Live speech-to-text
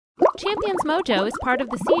Champions Mojo is part of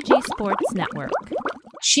the CG Sports Network.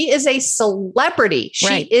 She is a celebrity.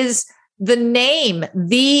 She is the name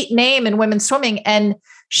in women's swimming. And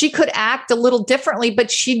she could act a little differently, but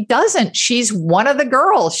she doesn't. She's one of the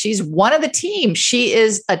girls. She's one of the team. She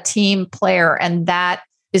is a team player. And that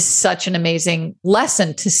is such an amazing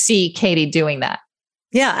lesson to see Katie doing that.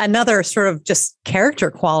 Yeah, another sort of just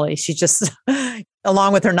character quality. She just,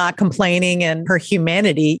 along with her not complaining and her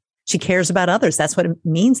humanity, she cares about others. That's what it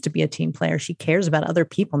means to be a team player. She cares about other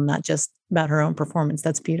people, not just about her own performance.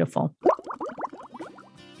 That's beautiful.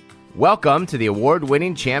 Welcome to the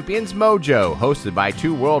award-winning Champions Mojo, hosted by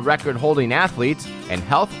two world record-holding athletes and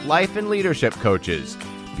health, life, and leadership coaches.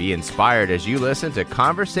 Be inspired as you listen to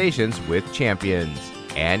conversations with champions.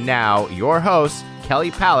 And now, your hosts,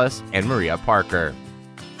 Kelly Palace and Maria Parker.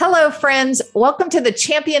 Hello, friends. Welcome to the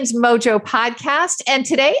Champions Mojo podcast. And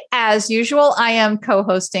today, as usual, I am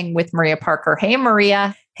co-hosting with Maria Parker. Hey,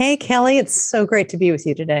 Maria. Hey, Kelly. It's so great to be with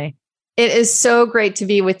you today. It is so great to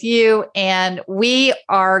be with you. And we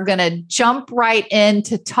are going to jump right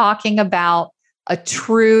into talking about a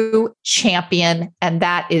true champion, and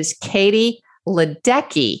that is Katie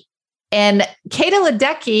Ledecky. And Katie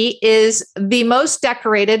Ledecky is the most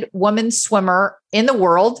decorated women's swimmer in the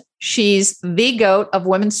world. She's the GOAT of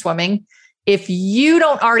women's swimming. If you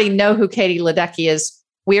don't already know who Katie Ledecky is,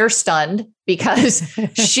 we are stunned because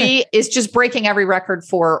she is just breaking every record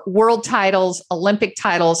for world titles, Olympic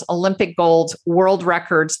golds, world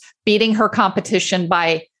records, beating her competition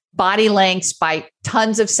by body lengths, by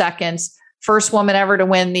tons of seconds. First woman ever to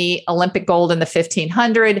win the Olympic gold in the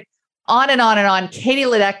 1500. On and on and on. Katie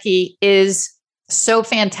Ledecky is so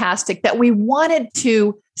fantastic that we wanted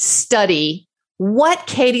to study what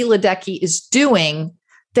Katie Ledecky is doing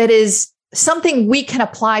that is something we can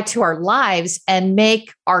apply to our lives and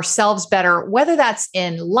make ourselves better, whether that's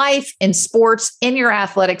in life, in sports, in your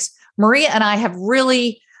athletics. Maria and I have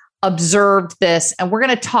really observed this, and we're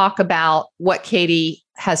going to talk about what Katie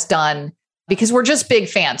has done because we're just big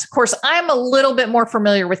fans. Of course, I'm a little bit more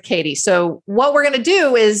familiar with Katie. So what we're going to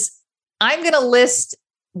do is I'm going to list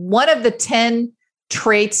one of the 10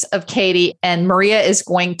 traits of Katie, and Maria is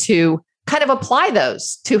going to kind of apply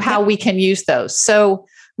those to how we can use those. So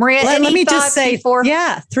Maria, let me just say,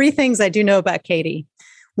 three things I do know about Katie.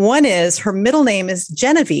 One is her middle name is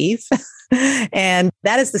Genevieve, and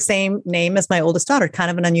that is the same name as my oldest daughter,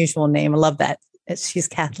 kind of an unusual name. I love that. She's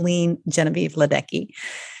Kathleen Genevieve Ledecky.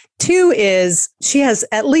 Two is she has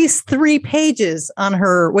at least 3 pages on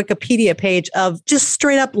her Wikipedia page of just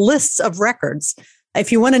straight up lists of records. If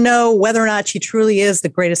you want to know whether or not she truly is the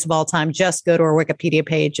greatest of all time, just go to her Wikipedia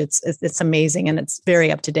page. It's amazing and it's very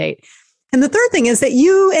up to date. And the third thing is that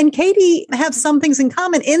you and Katie have some things in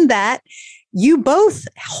common in that you both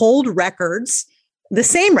hold records, the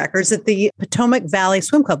same records at the Potomac Valley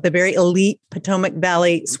Swim Club, the very elite Potomac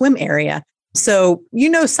Valley swim area. So you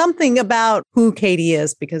know something about who Katie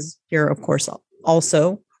is because you're, of course,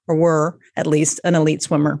 also, or were at least, an elite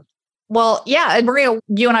swimmer. Well, yeah. And Maria,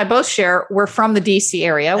 you and I both share, we're from the DC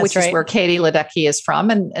area, which is where Katie Ledecky is from.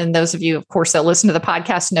 And those of you, of course, that listen to the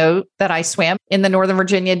podcast know that I swam in the Northern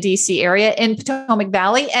Virginia, DC area in Potomac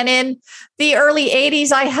Valley. And in the early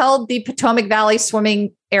 80s, I held the Potomac Valley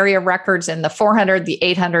swimming area records in the 400, the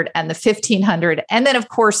 800, and the 1500. And then, of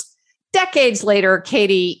course, decades later,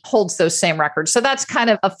 Katie holds those same records. So that's kind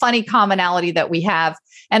of a funny commonality that we have.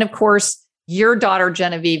 And of course, your daughter,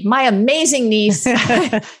 Genevieve, my amazing niece.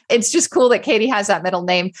 It's just cool that Katie has that middle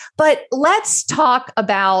name. But let's talk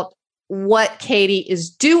about what Katie is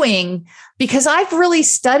doing, because I've really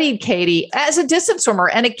studied Katie as a distance swimmer.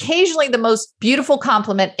 And occasionally the most beautiful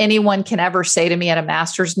compliment anyone can ever say to me at a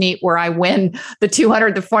master's meet where I win the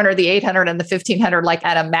 200, the 400, the 800, and the 1500, like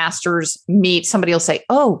at a master's meet, somebody will say,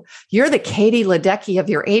 "Oh, you're the Katie Ledecky of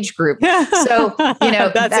your age group." So,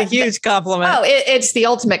 that's a huge compliment. Oh, it's the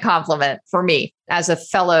ultimate compliment for me as a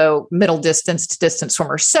fellow middle distance to distance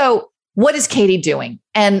swimmer. So what is Katie doing?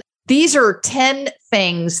 And these are 10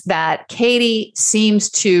 things that Katie seems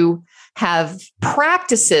to have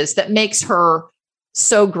practices that makes her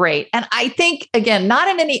so great. And I think, again, not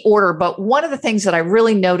in any order, but one of the things that I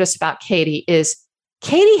really notice about Katie is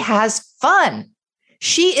Katie has fun.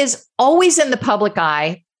 She is always in the public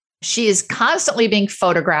eye. She is constantly being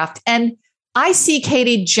photographed. And I see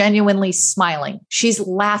Katie genuinely smiling. She's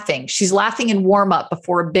laughing. She's laughing in warm up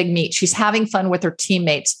before a big meet. She's having fun with her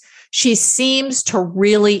teammates. She seems to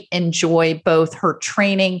really enjoy both her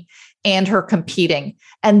training and her competing.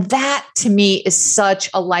 And that to me is such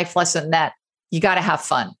a life lesson that you got to have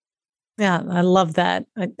fun. Yeah, I love that.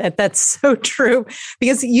 That's so true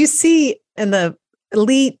because you see in the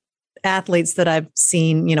elite athletes that I've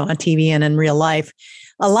seen, on TV and in real life,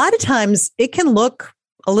 a lot of times it can look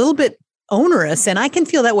a little bit onerous. And I can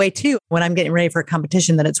feel that way too when I'm getting ready for a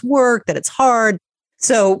competition, that it's work, that it's hard.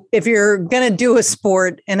 So if you're going to do a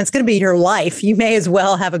sport and it's going to be your life, you may as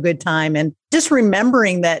well have a good time. And just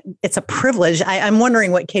remembering that it's a privilege. I'm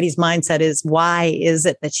wondering what Katie's mindset is. Why is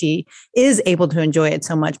it that she is able to enjoy it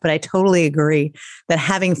so much? But I totally agree that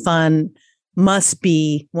having fun must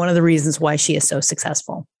be one of the reasons why she is so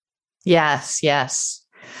successful. Yes, yes.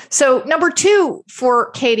 So number 2 for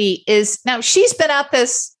Katie is, now she's been at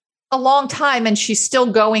this a long time and she's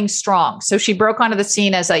still going strong. So she broke onto the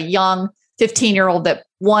scene as a young 15-year-old that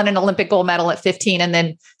won an Olympic gold medal at 15. And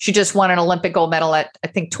then she just won an Olympic gold medal at, I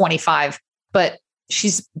think, 25. But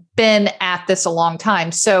she's been at this a long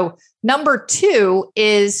time. So number 2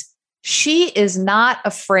 is she is not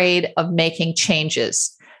afraid of making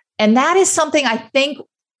changes. And that is something I think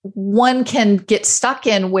one can get stuck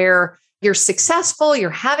in, where you're successful, you're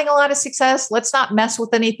having a lot of success. Let's not mess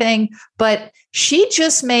with anything. But she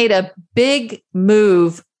just made a big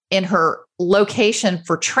move in her location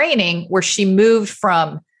for training, where she moved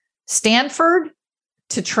from Stanford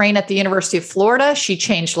to train at the University of Florida. She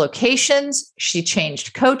changed locations. She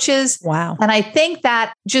changed coaches. Wow. And I think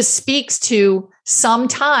that just speaks to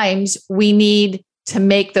sometimes we need to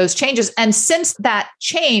make those changes. And since that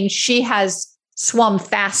change, she has swum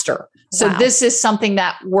faster. So this is something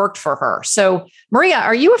that worked for her. So Maria,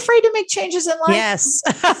 are you afraid to make changes in life? Yes.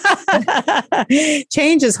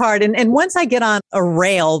 Change is hard. And once I get on a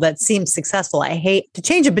rail that seems successful, I hate to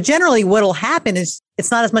change it. But generally what will happen is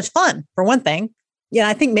it's not as much fun, for one thing. Yeah,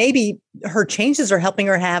 I think maybe her changes are helping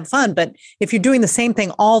her have fun. But if you're doing the same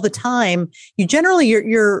thing all the time, you generally,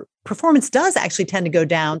 your performance does actually tend to go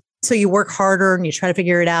down. So you work harder and you try to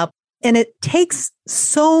figure it out. And it takes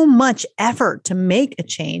so much effort to make a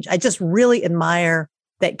change. I just really admire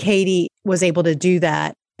that Katie was able to do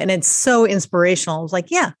that. And it's so inspirational. I was like,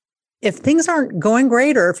 yeah, if things aren't going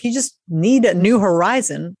great, or if you just need a new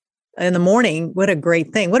horizon in the morning, what a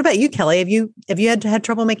great thing. What about you, Kelly? Have you had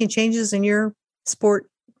trouble making changes in your sport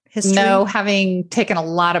history? No, having taken a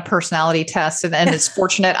lot of personality tests, and it's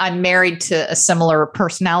fortunate I'm married to a similar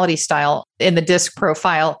personality style in the DISC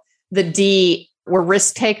profile. The D, we're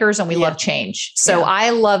risk takers and we love change. So I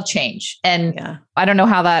love change. And I don't know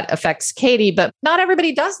how that affects Katie, but not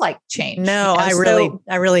everybody does like change. No, I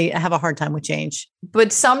really have a hard time with change.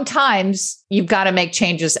 But sometimes you've got to make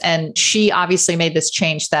changes. And she obviously made this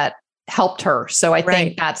change that helped her. So I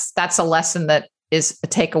think that's a lesson that is a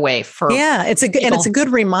takeaway for it's a good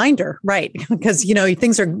reminder, right? Because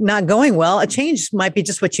things are not going well. A change might be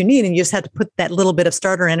just what you need, and you just have to put that little bit of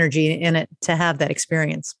starter energy in it to have that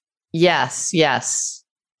experience. Yes, yes.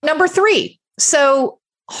 Number 3. So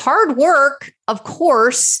hard work, of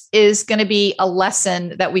course, is going to be a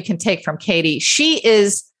lesson that we can take from Katie. She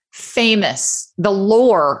is famous. The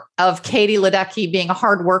lore of Katie Ledecky being a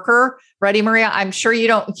hard worker. Ready, Maria? I'm sure you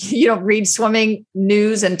don't read swimming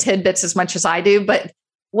news and tidbits as much as I do, but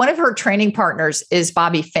one of her training partners is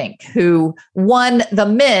Bobby Fink, who won the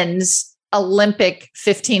men's Olympic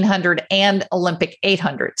 1500 and Olympic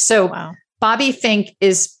 800. So Bobby Fink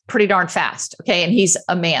is pretty darn fast. Okay. And he's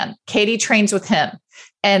a man. Katie trains with him.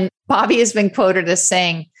 And Bobby has been quoted as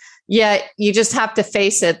saying, yeah, you just have to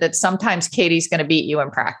face it that sometimes Katie's going to beat you in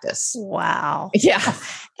practice. Wow. Yeah.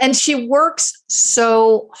 And she works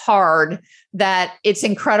so hard that it's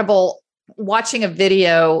incredible watching a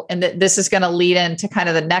video. And this is going to lead into kind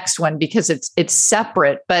of the next one because it's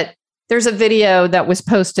separate, but there's a video that was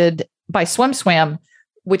posted by SwimSwam,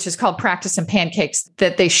 which is called Practice and Pancakes,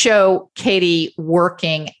 that they show Katie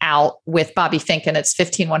working out with Bobby Fink, and it's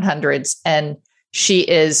 1500s. And she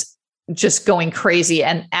is just going crazy.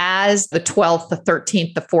 And as the 12th, the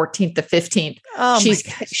 13th, the 14th, the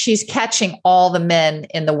 15th, she's catching all the men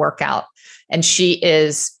in the workout. And she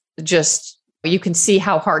is just, you can see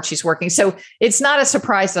how hard she's working. So it's not a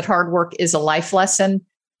surprise that hard work is a life lesson.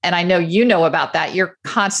 And I know you know about that. You're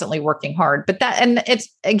constantly working hard, and it's,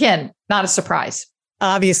 again, not a surprise.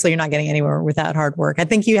 Obviously, you're not getting anywhere without hard work. I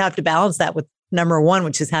think you have to balance that with number 1,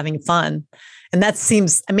 which is having fun. And that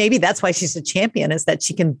seems, maybe that's why she's a champion, is that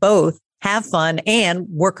she can both have fun and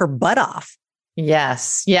work her butt off.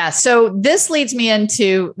 Yes. Yeah. So this leads me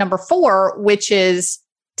into number 4, which is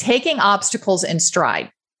taking obstacles in stride.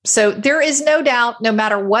 So there is no doubt, no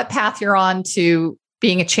matter what path you're on to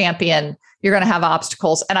being a champion, you're going to have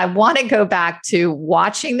obstacles. And I want to go back to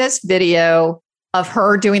watching this video of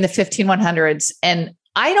her doing the 1500s. And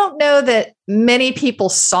I don't know that many people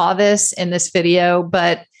saw this in this video,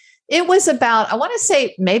 but it was about, I want to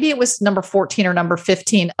say maybe it was number 14 or number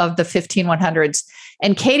 15 of the 1500s.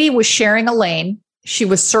 And Katie was sharing a lane. She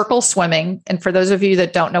was circle swimming. And for those of you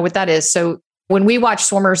that don't know what that is, so When we watch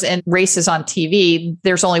swimmers in races on TV,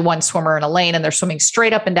 there's only one swimmer in a lane and they're swimming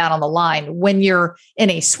straight up and down on the line. When you're in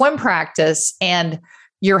a swim practice and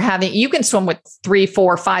you can swim with 3,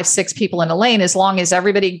 4, 5, 6 people in a lane as long as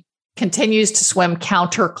everybody continues to swim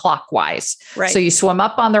counterclockwise. Right. So you swim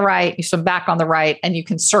up on the right, you swim back on the right, and you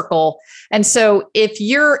can circle. And so if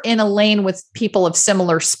you're in a lane with people of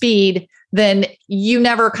similar speed, then you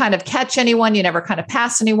never kind of catch anyone, you never kind of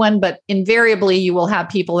pass anyone, but invariably you will have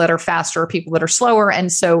people that are faster or people that are slower. And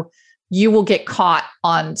so you will get caught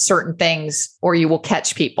on certain things or you will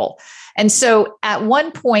catch people. And so at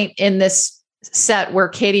one point in this set where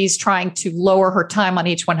Katie's trying to lower her time on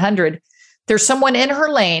each 100, there's someone in her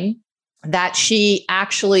lane that she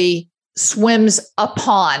actually swims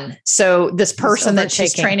upon. So this person that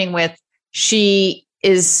she's training with, she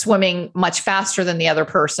is swimming much faster than the other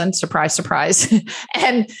person. Surprise, surprise.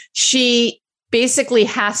 And she basically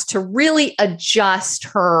has to really adjust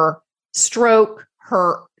her stroke,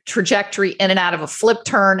 her trajectory in and out of a flip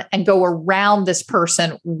turn and go around this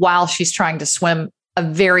person while she's trying to swim a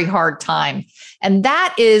very hard time. And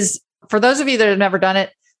that is, for those of you that have never done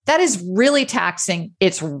it, that is really taxing.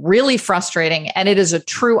 It's really frustrating. And it is a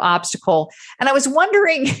true obstacle. And I was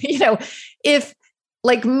wondering, if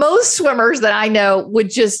like most swimmers that I know would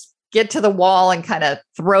just get to the wall and kind of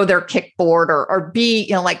throw their kickboard or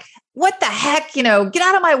be, like, what the heck, get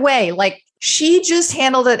out of my way. Like she just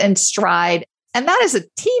handled it in stride. And that is a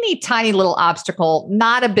teeny tiny little obstacle,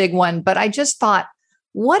 not a big one. But I just thought,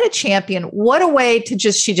 what a champion. What a way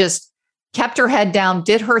to she just kept her head down,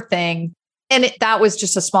 did her thing. And that was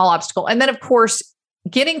just a small obstacle. And then, of course,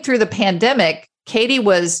 getting through the pandemic, Katie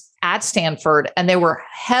was at Stanford and they were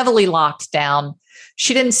heavily locked down.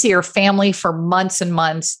 She didn't see her family for months and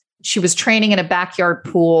months. She was training in a backyard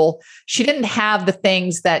pool. She didn't have the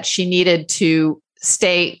things that she needed to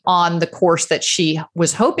stay on the course that she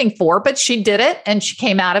was hoping for, but she did it and she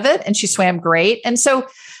came out of it and she swam great. And so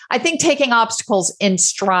I think taking obstacles in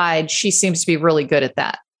stride, she seems to be really good at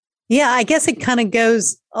that. Yeah, I guess it kind of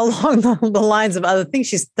goes along the lines of other things.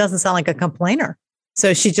 She doesn't sound like a complainer.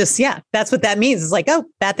 So she just, that's what that means. It's like, oh,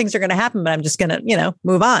 bad things are going to happen, but I'm just going to,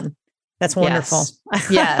 move on. That's wonderful.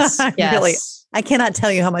 Yes. Yes. Really, I cannot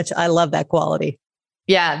tell you how much I love that quality.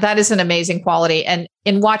 Yeah, that is an amazing quality. And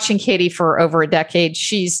in watching Katie for over a decade,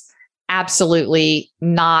 she's absolutely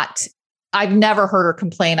not, I've never heard her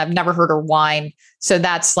complain. I've never heard her whine. So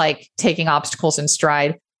that's like taking obstacles in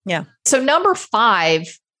stride. Yeah. So number 5,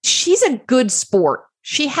 she's a good sport.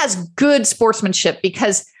 She has good sportsmanship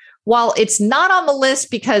because while it's not on the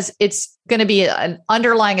list because it's going to be an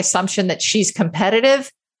underlying assumption that she's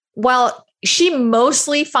competitive, well, she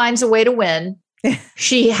mostly finds a way to win.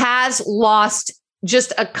 She has lost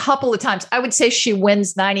just a couple of times. I would say she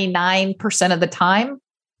wins 99% of the time.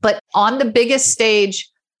 But on the biggest stage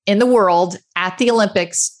in the world at the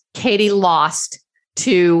Olympics, Katie lost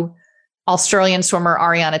to Australian swimmer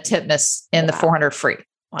Ariarne Titmus in the 400 free.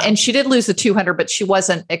 Wow. And she did lose the 200, but she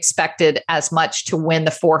wasn't expected as much to win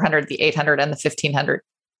the 400, the 800, and the 1500.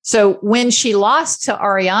 So when she lost to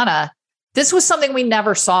Ariarne, this was something we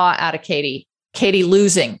never saw out of Katie. Katie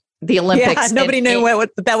losing the Olympics. Yeah, nobody knew what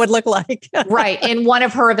that would look like. Right. In one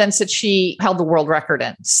of her events that she held the world record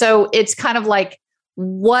in. So it's kind of like,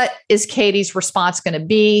 what is Katie's response going to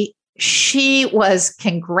be? She was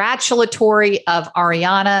congratulatory of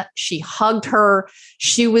Ariarne. She hugged her.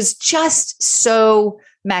 She was just so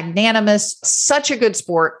magnanimous, such a good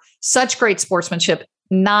sport, such great sportsmanship.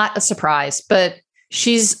 Not a surprise, but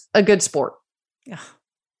she's a good sport. Yeah.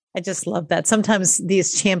 I just love that. Sometimes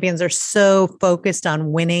these champions are so focused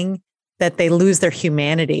on winning that they lose their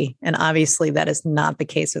humanity. And obviously that is not the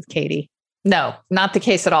case with Katie. No, not the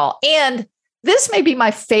case at all. And this may be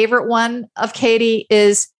my favorite one of Katie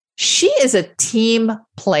is she is a team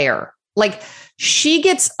player. Like she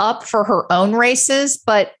gets up for her own races,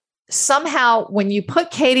 but somehow when you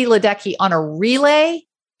put Katie Ledecky on a relay,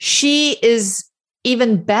 she is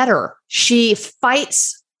even better. She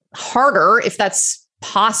fights harder, if that's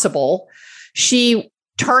possible. She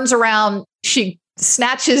turns around, she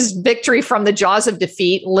snatches victory from the jaws of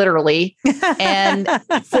defeat, literally, and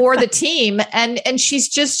for the team. And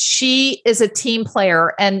she is a team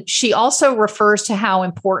player. And she also refers to how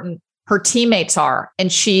important her teammates are.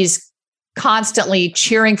 And she's constantly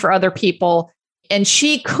cheering for other people. And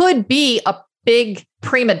she could be a big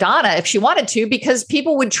prima donna if she wanted to, because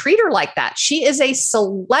people would treat her like that. She is a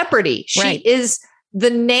celebrity. She is the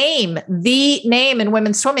name in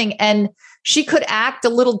women's swimming. And she could act a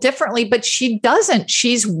little differently, but she doesn't.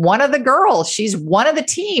 She's one of the girls. She's one of the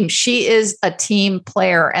team. She is a team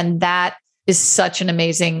player. And that is such an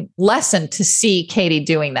amazing lesson to see Katie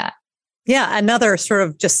doing that. Yeah, another sort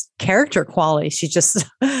of just character quality. She just,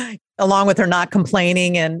 along with her not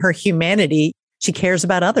complaining and her humanity, she cares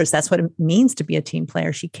about others. That's what it means to be a team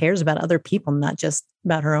player. She cares about other people, not just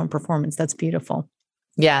about her own performance. That's beautiful.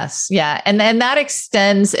 Yes. Yeah. And then that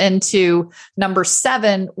extends into number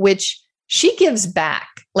 7, which she gives back.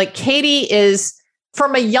 Like Katie is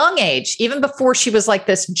from a young age, even before she was like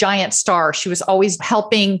this giant star, she was always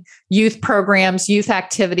helping youth programs, youth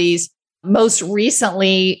activities. Most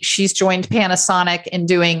recently, she's joined Panasonic in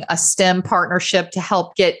doing a STEM partnership to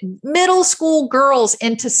help get middle school girls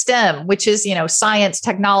into STEM, which is, science,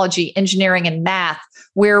 technology, engineering, and math,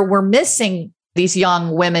 where we're missing these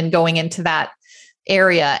young women going into that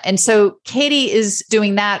area. And so Katie is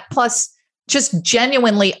doing that, plus just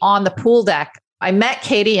genuinely on the pool deck. I met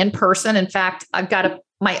Katie in person. In fact, I've got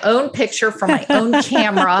my own picture from my own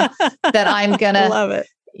camera that I'm going to love it.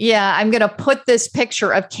 Yeah, I'm going to put this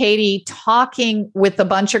picture of Katie talking with a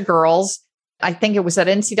bunch of girls. I think it was at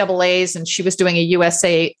NCAA's, and she was doing a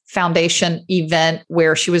USA Foundation event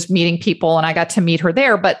where she was meeting people, and I got to meet her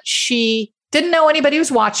there, but she didn't know anybody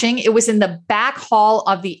was watching. It was in the back hall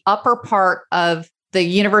of the upper part of the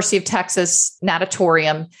University of Texas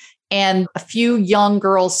natatorium, and a few young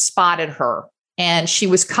girls spotted her, and she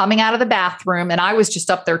was coming out of the bathroom, and I was just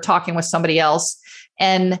up there talking with somebody else,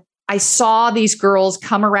 and I saw these girls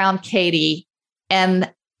come around Katie, and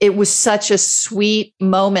it was such a sweet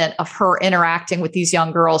moment of her interacting with these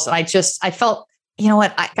young girls. And I felt,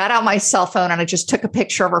 I got out my cell phone and I just took a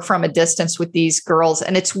picture of her from a distance with these girls.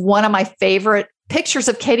 And it's one of my favorite pictures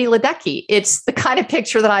of Katie Ledecky. It's the kind of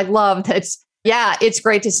picture that I love. It's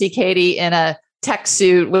great to see Katie in a tech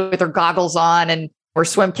suit with her goggles on and her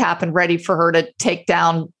swim cap and ready for her to take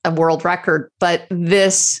down a world record. But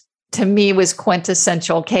this, to me, was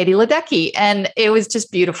quintessential Katie Ledecky. And it was just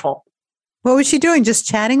beautiful. What was she doing? Just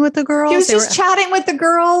chatting with the girls? She was just chatting with the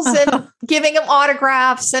girls and giving them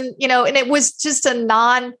autographs. And, and it was just a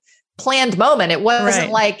non-planned moment. It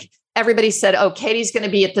wasn't like everybody said, oh, Katie's going to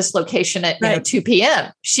be at this location at 2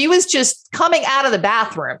 p.m. She was just coming out of the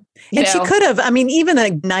bathroom. And she could have, even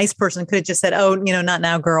a nice person could have just said, oh, not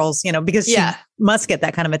now, girls, because she must get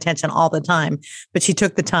that kind of attention all the time. But she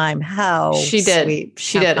took the time. How she did. Sweet.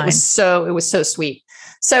 She did. It was so sweet.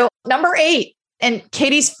 So number 8, and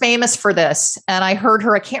Katie's famous for this. And I heard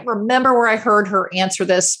her, I can't remember where I heard her answer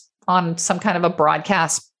this on some kind of a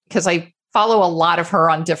broadcast, because I follow a lot of her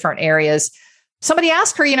on different areas. Somebody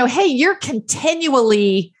asked her, hey, you're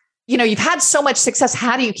continually, you've had so much success.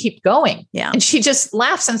 How do you keep going? Yeah. And she just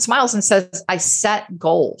laughs and smiles and says, I set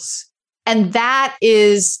goals. And that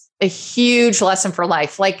is a huge lesson for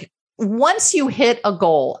life. Like, once you hit a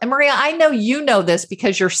goal, and Maria, I know you know this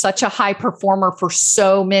because you're such a high performer for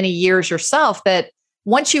so many years yourself, that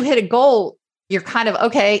once you hit a goal, you're kind of,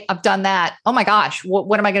 okay, I've done that. Oh my gosh,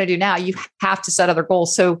 what am I going to do now? You have to set other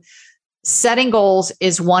goals. So setting goals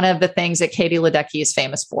is one of the things that Katie Ledecky is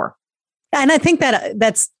famous for. And I think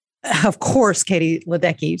that's, of course, Katie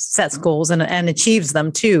Ledecky sets goals and achieves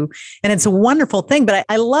them too. And it's a wonderful thing. But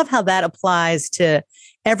I love how that applies to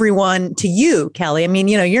everyone, to you, Kelly.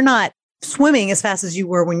 You're not swimming as fast as you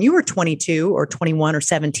were when you were 22 or 21 or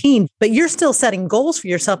 17, but you're still setting goals for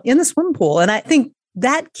yourself in the swim pool. And I think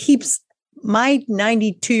that keeps my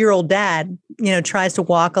 92-year-old dad, tries to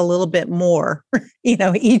walk a little bit more,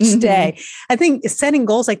 each day. I think setting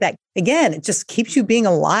goals like that, again, it just keeps you being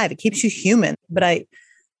alive. It keeps you human. But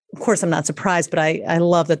of course, I'm not surprised, but I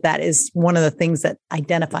love that is one of the things that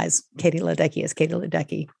identifies Katie Ledecky as Katie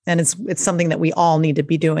Ledecky. And it's something that we all need to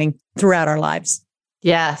be doing throughout our lives.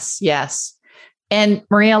 Yes, yes. And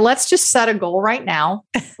Maria, let's just set a goal right now.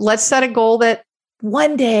 Let's set a goal that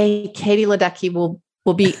one day Katie Ledecky will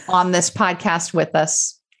be on this podcast with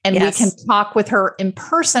us. And we can talk with her in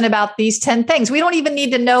person about these 10 things. We don't even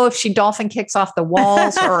need to know if she dolphin kicks off the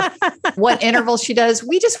walls or what interval she does.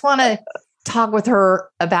 We just want to talk with her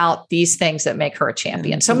about these things that make her a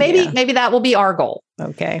champion. So maybe that will be our goal.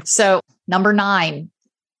 Okay. So number 9,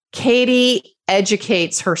 Katie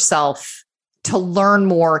educates herself to learn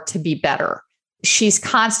more, to be better. She's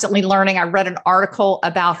constantly learning. I read an article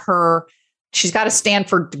about her. She's got a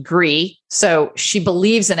Stanford degree, so she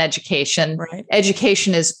believes in education. Right.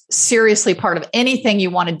 Education is seriously part of anything you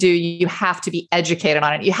want to do. You have to be educated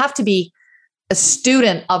on it. You have to be a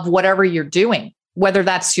student of whatever you're doing, whether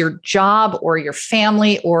that's your job or your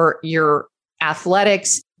family or your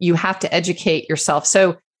athletics. You have to educate yourself.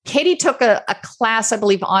 So Katie took a class, I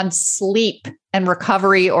believe, on sleep and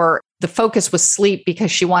recovery, or the focus was sleep, because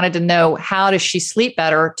she wanted to know, how does she sleep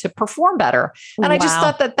better to perform better? And I just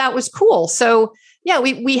thought that was cool. So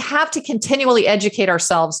we have to continually educate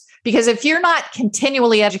ourselves, because if you're not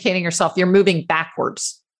continually educating yourself, you're moving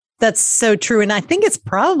backwards. That's so true. And I think it's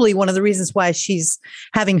probably one of the reasons why she's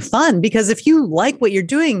having fun, because if you like what you're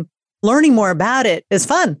doing, learning more about it is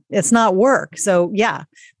fun. It's not work. So yeah,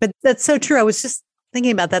 but that's so true. I was just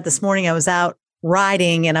thinking about that this morning. I was out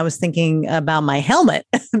riding and I was thinking about my helmet.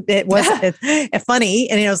 It was funny.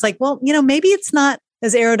 And I was like, well, maybe it's not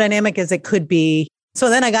as aerodynamic as it could be. So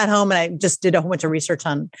then I got home and I just did a whole bunch of research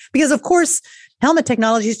on, because of course, helmet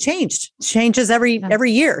technology has changes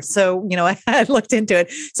every year. So, I looked into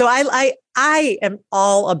it. So I am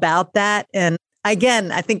all about that. And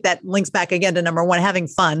again, I think that links back again to number one, having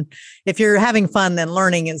fun. If you're having fun, then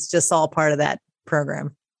learning is just all part of that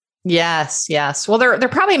program. Yes. Well, there are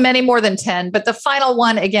probably many more than 10, but the final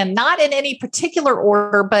one, again, not in any particular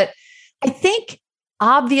order, but I think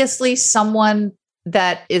obviously someone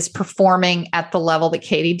that is performing at the level that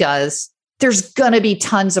Katie does, there's going to be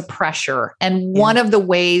tons of pressure. And one of the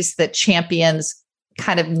ways that champions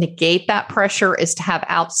kind of negate that pressure is to have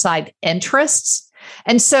outside interests.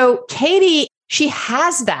 And so Katie, she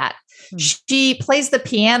has that. She plays the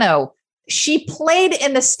piano. She played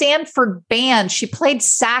in the Stanford band. She played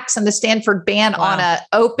sax in the Stanford band on a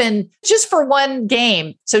open just for one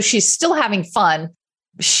game. So she's still having fun.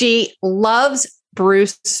 She loves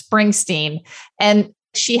Bruce Springsteen and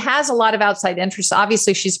she has a lot of outside interests.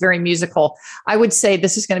 Obviously, she's very musical. I would say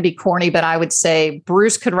this is going to be corny, but I would say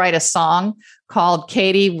Bruce could write a song called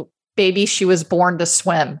Katie, Baby, She Was Born to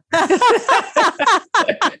Swim.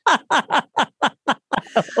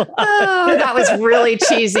 Oh, that was really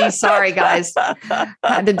cheesy. Sorry, guys.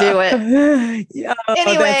 Had to do it. Yeah,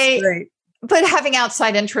 anyway, but having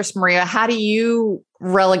outside interest, Maria, how do you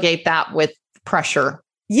relegate that with pressure?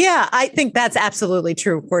 Yeah, I think that's absolutely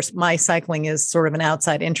true. Of course, my cycling is sort of an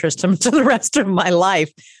outside interest to the rest of my life,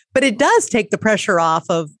 but it does take the pressure off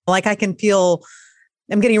of, like, I can feel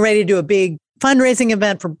I'm getting ready to do a big fundraising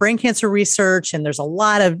event for brain cancer research. And there's a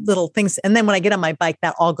lot of little things. And then when I get on my bike,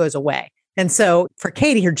 that all goes away. And so for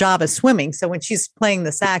Katie, her job is swimming. So when she's playing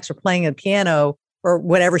the sax or playing a piano or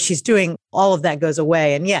whatever she's doing, all of that goes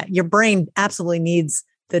away. And yeah, your brain absolutely needs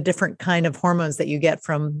the different kind of hormones that you get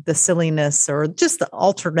from the silliness or just the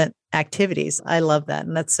alternate activities. I love that.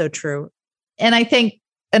 And that's so true. And I think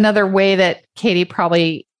another way that Katie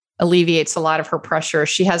probably alleviates a lot of her pressure,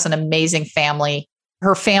 she has an amazing family.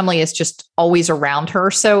 Her family is just always around her.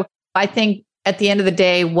 So I think at the end of the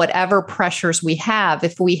day, whatever pressures we have,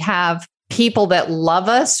 if we have people that love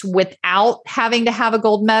us without having to have a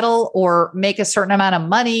gold medal or make a certain amount of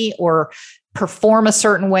money or perform a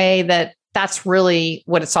certain way, that's really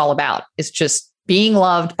what it's all about. It's just being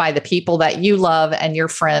loved by the people that you love and your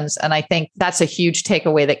friends. And I think that's a huge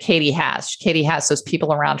takeaway that Katie has. Katie has those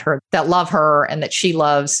people around her that love her and that she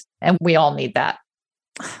loves. And we all need that.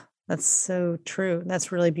 That's so true.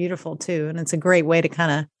 That's really beautiful too. And it's a great way to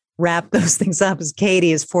kind of wrap those things up, as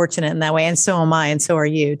Katie is fortunate in that way. And so am I. And so are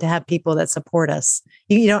you, to have people that support us.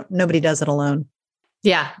 Nobody does it alone.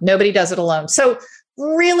 Yeah, nobody does it alone. So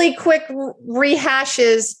really quick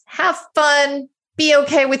rehashes, have fun, be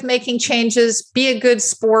okay with making changes, be a good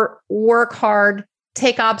sport, work hard,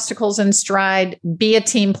 take obstacles in stride, be a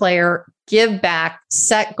team player, give back,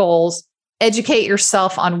 set goals, educate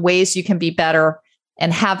yourself on ways you can be better,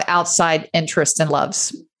 and have outside interests and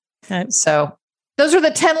loves. Okay. So those are the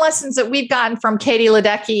 10 lessons that we've gotten from Katie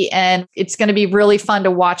Ledecky, and it's going to be really fun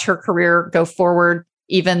to watch her career go forward,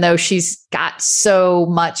 even though she's got so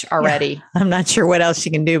much already. Yeah, I'm not sure what else she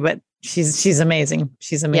can do, but she's amazing.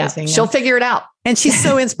 She's amazing. Yeah, she'll figure it out. And she's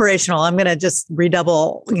so inspirational. I'm going to just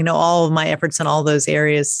redouble, all of my efforts in all those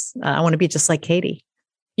areas. I want to be just like Katie.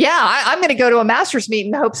 Yeah, I'm going to go to a master's meet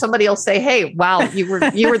and hope somebody will say, "Hey, wow, you were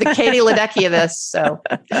the Katie Ledecky of this." So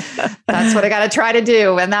that's what I got to try to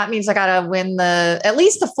do, and that means I got to win at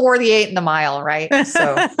least the 4, the 8, and the mile, right?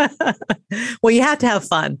 So, well, you have to have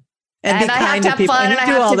fun, and I have to have fun, and I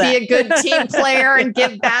have to be a good team player and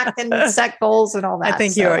give back and set goals and all that. I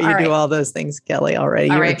think you do all those things, Kelly. Already,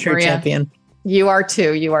 you're a true champion. You are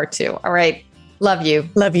too. You are too. All right, love you.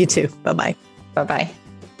 Love you too. Bye-bye. Bye-bye.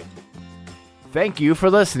 Thank you for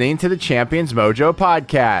listening to the Champions Mojo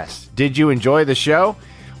podcast. Did you enjoy the show?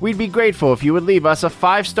 We'd be grateful if you would leave us a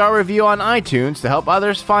 5-star review on iTunes to help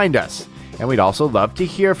others find us. And we'd also love to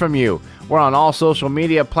hear from you. We're on all social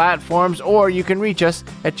media platforms, or you can reach us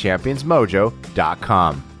at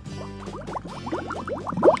championsmojo.com.